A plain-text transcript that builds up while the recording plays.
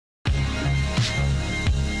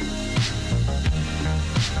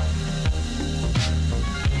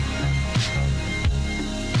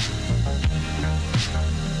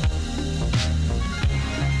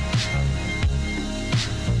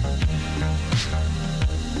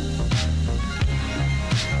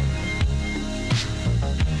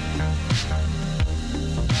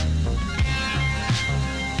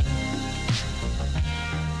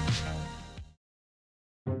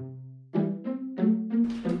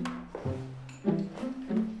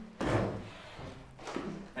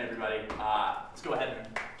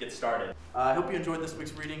started. I hope you enjoyed this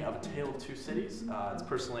week's reading of A Tale of Two Cities. It's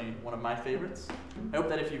personally one of my favorites. I hope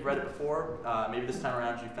that if you've read it before, maybe this time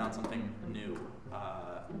around you found something new.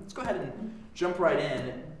 Let's go ahead and jump right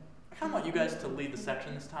in. I kind of want you guys to lead the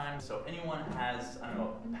section this time, so anyone has, I don't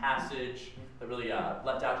know, a passage that really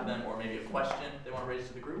leapt out to them, or maybe a question they want to raise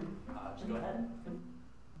to the group, just go ahead.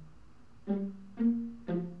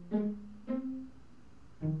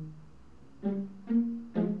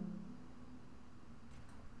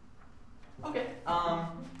 Okay,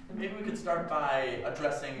 maybe we could start by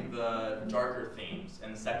addressing the darker themes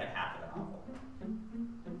in the second half of the novel.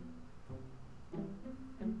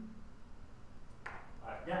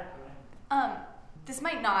 Yeah. This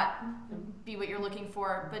might not be what you're looking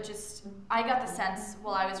for, but just, I got the sense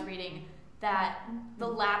while I was reading that the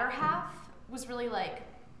latter half was really it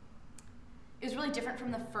was really different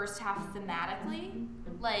from the first half thematically.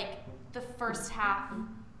 Like, the first half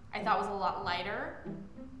I thought was a lot lighter,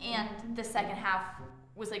 and the second half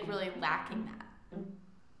was really lacking that.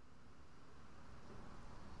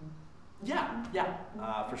 Yeah,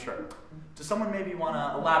 for sure. Does someone maybe want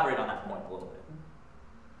to elaborate on that point a little bit?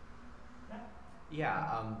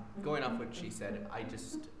 Yeah, going off what she said, I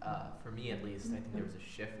just, for me at least, I think there was a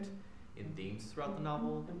shift in themes throughout the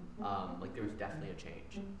novel. There was definitely a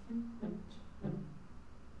change.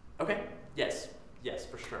 Okay, yes,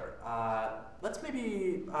 for sure. Let's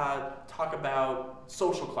maybe talk about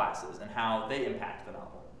social classes and how they impact the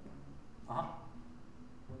novel.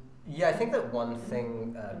 Yeah, I think that one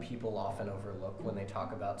thing people often overlook when they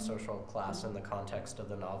talk about social class in the context of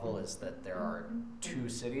the novel is that there are two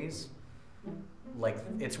cities.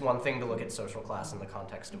 It's one thing to look at social class in the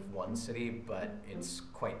context of one city, but it's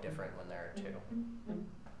quite different when there are two.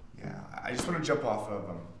 Yeah, I just want to jump off of,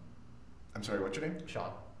 I'm sorry, what's your name?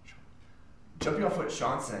 Sean. Jumping off what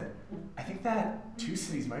Sean said, I think that two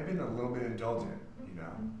cities might have been a little bit indulgent, you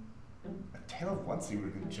know? A Tale of One City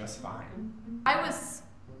would have been just fine. I was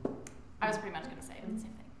pretty much going to say the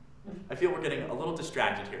same thing. I feel we're getting a little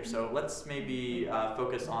distracted here, so let's maybe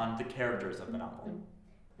focus on the characters of the novel.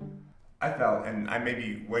 I felt, and I may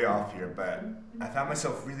be way off here, but I found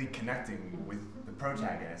myself really connecting with the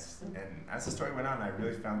protagonist, and as the story went on, I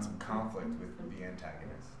really found some conflict with the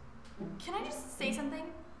antagonist. Can I just say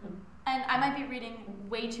something? And I might be reading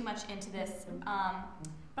way too much into this,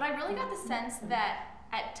 but I really got the sense that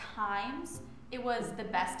at times it was the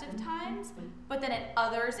best of times, but then at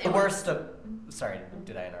others it was... Sorry,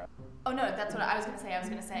 did I interrupt? Oh no, that's what I was going to say. I was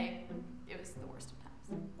going to say it was the worst of times.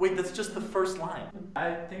 Wait, that's just the first line.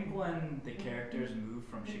 I think when the characters move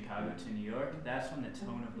from Chicago to New York, that's when the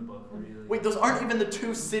tone of the book really... Wait, those aren't even the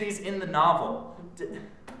two cities in the novel. Did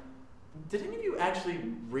any of you actually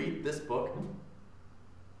read this book?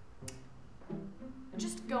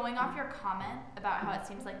 Just going off your comment about how it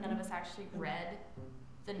seems like none of us actually read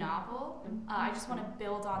the novel, I just want to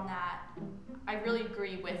build on that. I really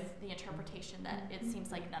agree with the interpretation that it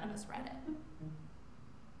seems like none of us read it.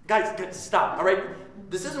 Guys, stop, all right?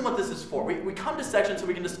 This isn't what this is for. We come to section so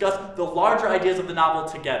we can discuss the larger ideas of the novel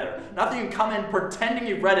together. Not that you can come in pretending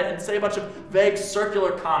you've read it and say a bunch of vague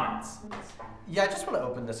circular comments. Yeah, I just want to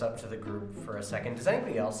open this up to the group for a second. Does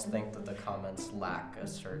anybody else think that the comments lack a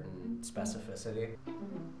certain specificity?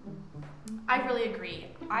 I really agree.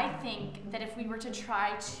 I think that if we were to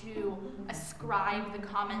try to ascribe the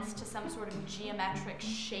comments to some sort of geometric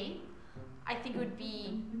shape, I think it would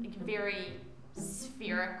be very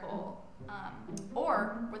spherical.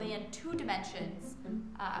 Or were they in 2 dimensions,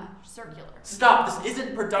 circular? Stop, this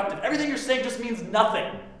isn't productive. Everything you're saying just means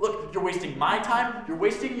nothing. Look, you're wasting my time, you're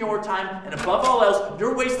wasting your time, and above all else,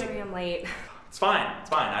 you're wasting... Sorry, I'm late. It's fine.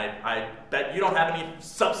 I bet you don't have any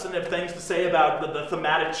substantive things to say about the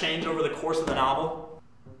thematic change over the course of the novel.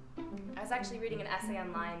 I was actually reading an essay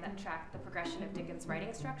online that tracked the progression of Dickens'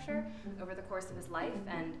 writing structure over the course of his life,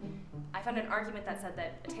 and I found an argument that said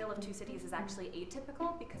that A Tale of Two Cities is actually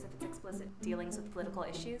atypical because of its explicit dealings with political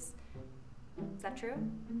issues. Is that true?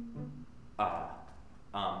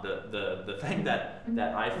 The thing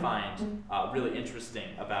that I find really interesting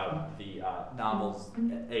about the novel's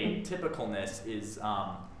atypicalness is,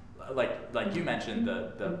 like you mentioned,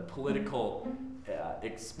 the political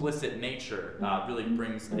explicit nature really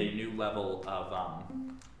brings a new level of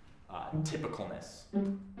typicalness.